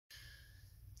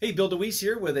Hey, Bill DeWeese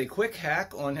here with a quick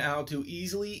hack on how to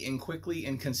easily and quickly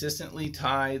and consistently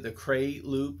tie the Kreh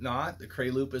loop knot. The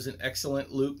Kreh loop is an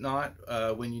excellent loop knot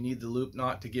when you need the loop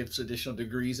knot to give additional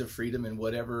degrees of freedom in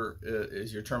whatever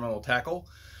is your terminal tackle.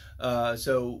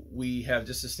 So we have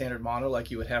just a standard mono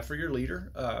like you would have for your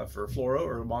leader for fluoro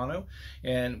or mono.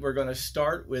 And we're going to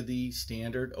start with the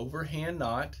standard overhand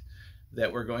knot that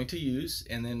we're going to use,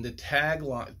 and then the tag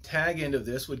end of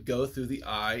this would go through the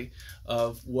eye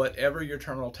of whatever your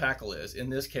terminal tackle is. In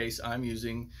this case, I'm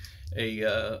using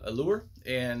a lure,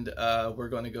 and we're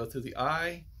going to go through the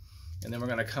eye, and then we're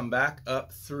going to come back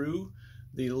up through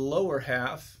the lower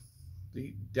half,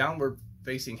 the downward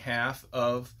facing half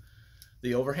of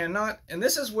the overhand knot. And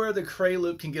this is where the Kreh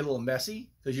loop can get a little messy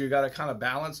because you've got to kind of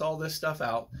balance all this stuff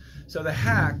out. So the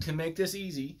hack to make this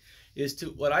easy is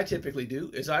what I typically do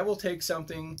is I will take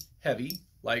something heavy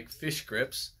like fish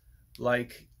grips,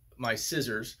 like my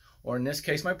scissors, or in this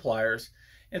case my pliers,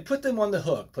 and put them on the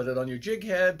hook. Put it on your jig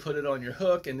head, put it on your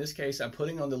hook. In this case I'm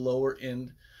putting on the lower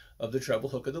end of the treble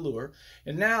hook of the lure.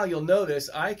 And now you'll notice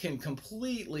I can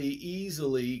completely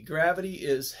easily, gravity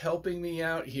is helping me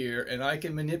out here, and I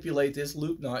can manipulate this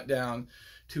loop knot down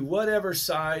to whatever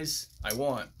size I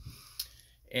want.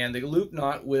 And the loop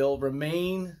knot will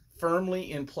remain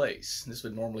firmly in place. This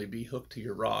would normally be hooked to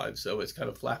your rod, so it's kind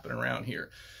of flapping around here.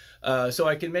 So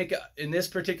I can make, in this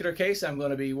particular case, I'm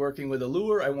going to be working with a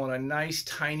lure. I want a nice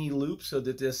tiny loop so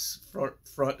that this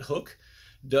front hook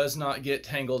does not get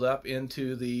tangled up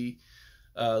into the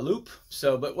loop.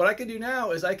 But what I can do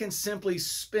now is I can simply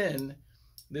spin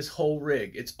this whole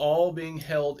rig. It's all being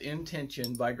held in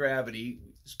tension by gravity,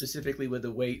 specifically with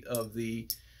the weight of the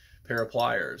pair of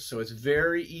pliers. So it's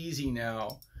very easy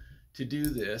now to do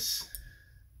this.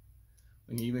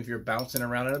 And even if you're bouncing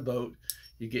around in a boat,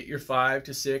 you get your 5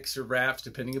 to 6 or wraps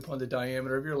depending upon the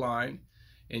diameter of your line,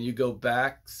 and you go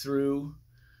back through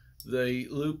the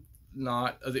loop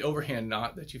knot of the overhand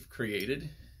knot that you've created.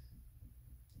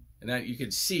 And that you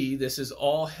can see this is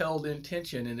all held in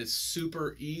tension, and it's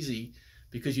super easy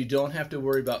because you don't have to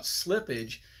worry about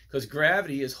slippage because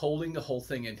gravity is holding the whole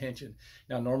thing in tension.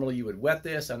 Now normally you would wet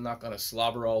this. I'm not going to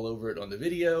slobber all over it on the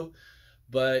video,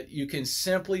 but you can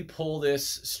simply pull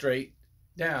this straight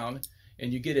down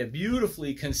and you get a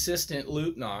beautifully consistent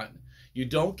loop knot. You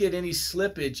don't get any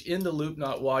slippage in the loop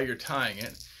knot while you're tying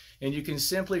it. And you can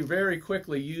simply very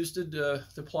quickly use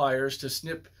the pliers to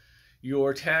snip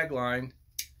your tag line,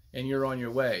 and you're on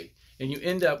your way. And you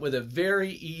end up with a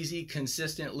very easy,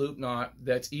 consistent loop knot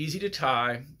that's easy to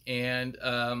tie, and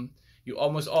you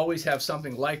almost always have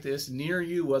something like this near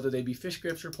you, whether they be fish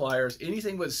grips or pliers.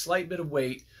 Anything with a slight bit of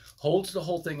weight holds the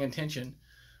whole thing in tension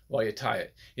while you tie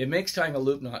it. It makes tying a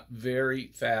loop knot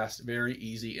very fast, very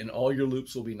easy, and all your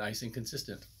loops will be nice and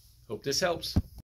consistent. Hope this helps.